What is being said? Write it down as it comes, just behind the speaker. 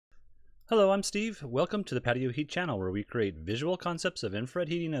Hello, I'm Steve. Welcome to the Patio Heat channel, where we create visual concepts of infrared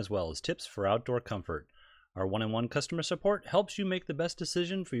heating as well as tips for outdoor comfort. Our one-on-one customer support helps you make the best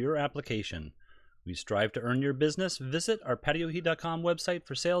decision for your application. We strive to earn your business. Visit our patioheat.com website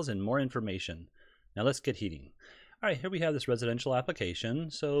for sales and more information. Now let's get heating. All right, here we have this residential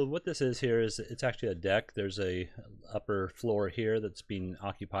application. So what this is here is it's actually a deck. There's a upper floor here that's being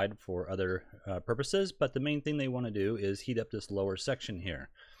occupied for other purposes, but the main thing they want to do is heat up this lower section here.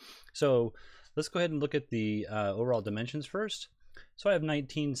 So let's go ahead and look at the overall dimensions first. So I have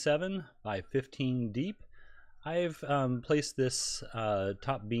 19.7 by 15 deep. I've placed this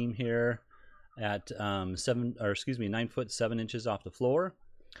top beam here at 9 foot 7 inches off the floor.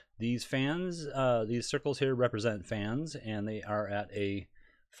 These fans, these circles here represent fans, and they are at a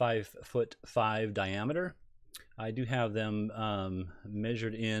 5'5" diameter. I do have them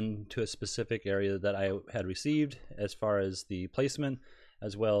measured in to a specific area that I had received as far as the placement,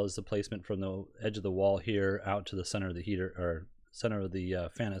 as well as the placement from the edge of the wall here out to the center of the heater, or center of the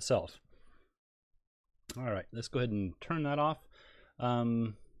fan itself. All right, let's go ahead and turn that off.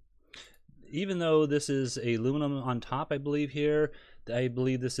 Even though this is aluminum on top, I believe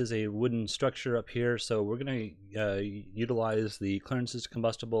this is a wooden structure up here, so we're going to utilize the clearances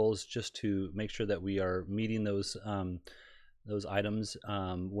combustibles just to make sure that we are meeting those items.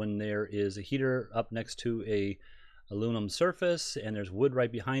 When there is a heater up next to a aluminum surface and there's wood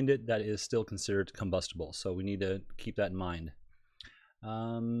right behind it, that is still considered combustible, so we need to keep that in mind.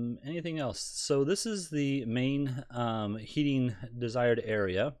 Anything else? So this is the main heating desired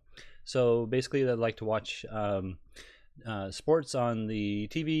area. So basically they like to watch sports on the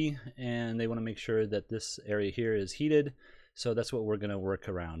TV, and they want to make sure that this area here is heated, so that's what we're going to work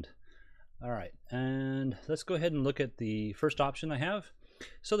around. All right, and let's go ahead and look at the first option I have.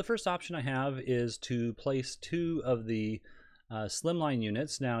 So the first option I have is to place 2 of the slimline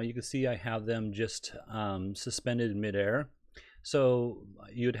units. Now you can see I have them just suspended in midair. So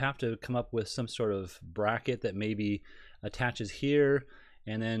you'd have to come up with some sort of bracket that maybe attaches here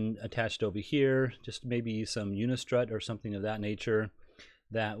and then attached over here, just maybe some unistrut or something of that nature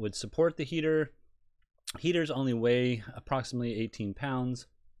that would support the heater. Heaters only weigh approximately 18 pounds,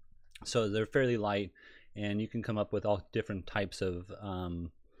 so they're fairly light, and you can come up with all different types of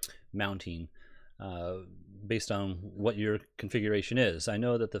mounting based on what your configuration is. I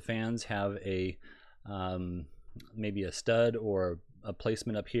know that the fans have a maybe a stud or a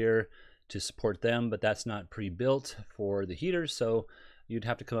placement up here to support them, but that's not pre-built for the heaters, so you'd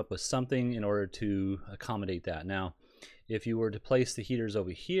have to come up with something in order to accommodate that. Now, if you were to place the heaters over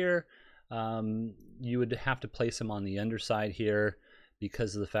here, you would have to place them on the underside here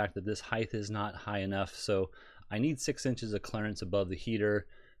because of the fact that this height is not high enough. So I need 6 inches of clearance above the heater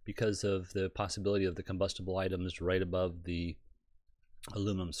because of the possibility of the combustible items right above the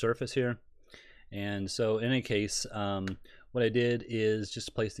aluminum surface here. And so in any case, what I did is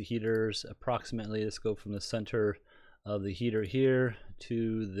just place the heaters approximately, let's go from the center of the heater here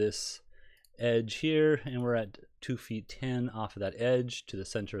to this edge here, and we're at 2 feet 10 off of that edge to the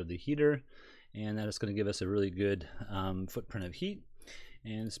center of the heater, and that is going to give us a really good footprint of heat.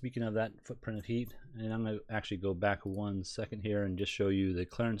 And speaking of that footprint of heat, and I'm going to actually go back 1 second here and just show you the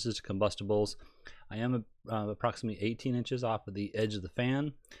clearances to combustibles. I am approximately 18 inches off of the edge of the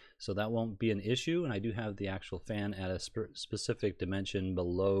fan, so that won't be an issue, and I do have the actual fan at a specific dimension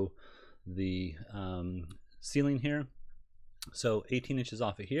below the ceiling here. So 18 inches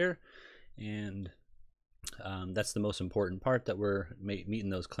off of here, and that's the most important part, that we're meeting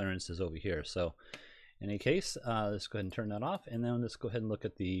those clearances over here. So in any case, let's go ahead and turn that off, and then let's go ahead and look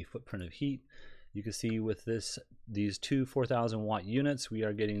at the footprint of heat. You can see with these 2 4,000 watt units, we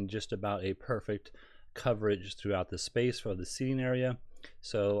are getting just about a perfect coverage throughout the space for the seating area.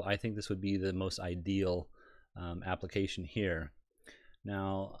 So I think this would be the most ideal application here.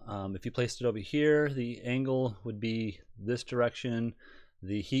 Now, if you placed it over here, the angle would be this direction.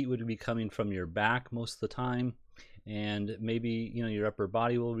 The heat would be coming from your back most of the time, and maybe your upper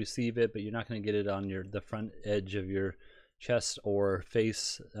body will receive it, but you're not going to get it on the front edge of your chest or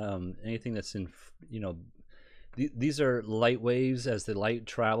face. Anything that's in, these are light waves. As the light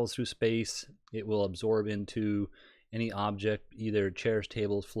travels through space, it will absorb into any object, either chairs,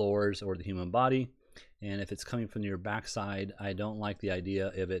 tables, floors, or the human body. And if it's coming from your backside, I don't like the idea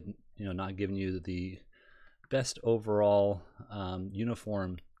of it, not giving you the best overall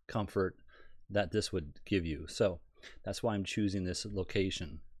uniform comfort that this would give you. So that's why I'm choosing this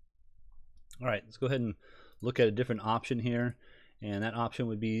location. All right, let's go ahead and look at a different option here, and that option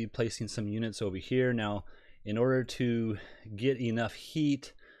would be placing some units over here. Now, in order to get enough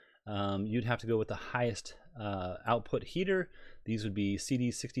heat, you'd have to go with the highest output heater. These would be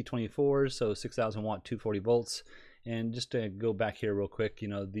CD6024s, so 6,000 watt, 240 volts. And just to go back here real quick, you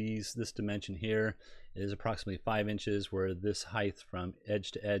know, this dimension here is approximately 5 inches, where this height from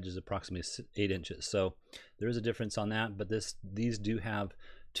edge to edge is approximately 8 inches. So there is a difference on that, but these do have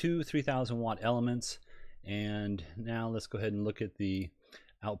two 3,000 watt elements. And now let's go ahead and look at the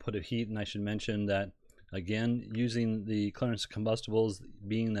output of heat. And I should mention that, again, using the clearance combustibles,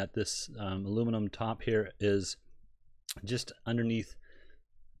 being that this aluminum top here is just underneath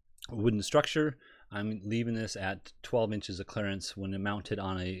a wooden structure, I'm leaving this at 12 inches of clearance when mounted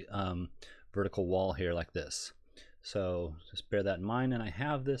on a vertical wall here like this. So just bear that in mind. And I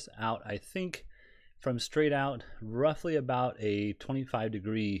have this out, I think, from straight out roughly about a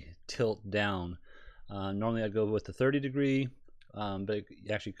 25-degree tilt down. Normally I'd go with the 30-degree, but it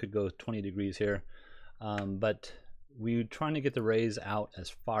actually could go 20 degrees here. But we're trying to get the rays out as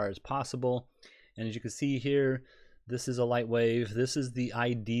far as possible. And as you can see here, this is a light wave. This is the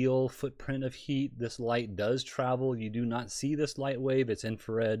ideal footprint of heat. This light does travel. You do not see this light wave. It's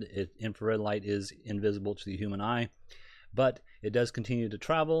infrared. Infrared light is invisible to the human eye, but it does continue to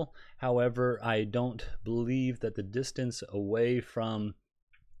travel. However, I don't believe that the distance away from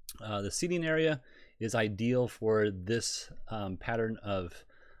the seating area is ideal for this pattern of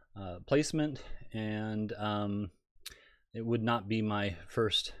placement, and it would not be my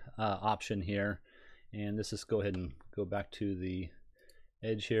first option here. And let's just go ahead and go back to the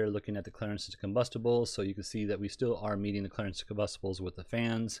edge here, looking at the clearances to combustibles. So you can see that we still are meeting the clearance to combustibles with the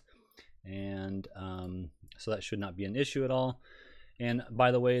fans, and so that should not be an issue at all. And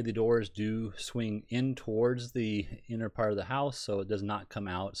by the way, the doors do swing in towards the inner part of the house, so it does not come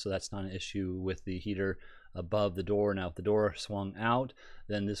out. So that's not an issue with the heater above the door. Now, if the door swung out,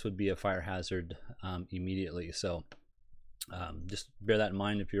 then this would be a fire hazard immediately. So just bear that in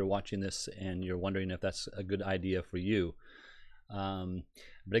mind if you're watching this and you're wondering if that's a good idea for you. But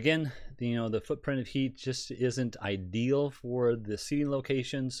again, the footprint of heat just isn't ideal for the seating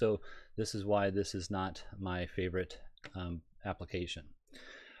location, so this is why this is not my favorite application.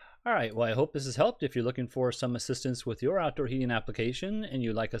 All right, well, I hope this has helped. If you're looking for some assistance with your outdoor heating application and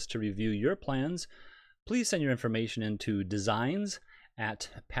you'd like us to review your plans, please send your information into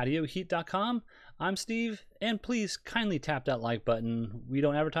designs@patioheat.com. I'm Steve, and please kindly tap that like button. We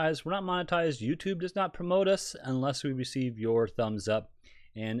don't advertise, we're not monetized. YouTube does not promote us unless we receive your thumbs up.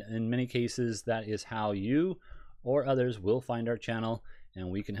 And in many cases, that is how you or others will find our channel, and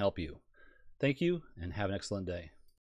we can help you. Thank you, and have an excellent day.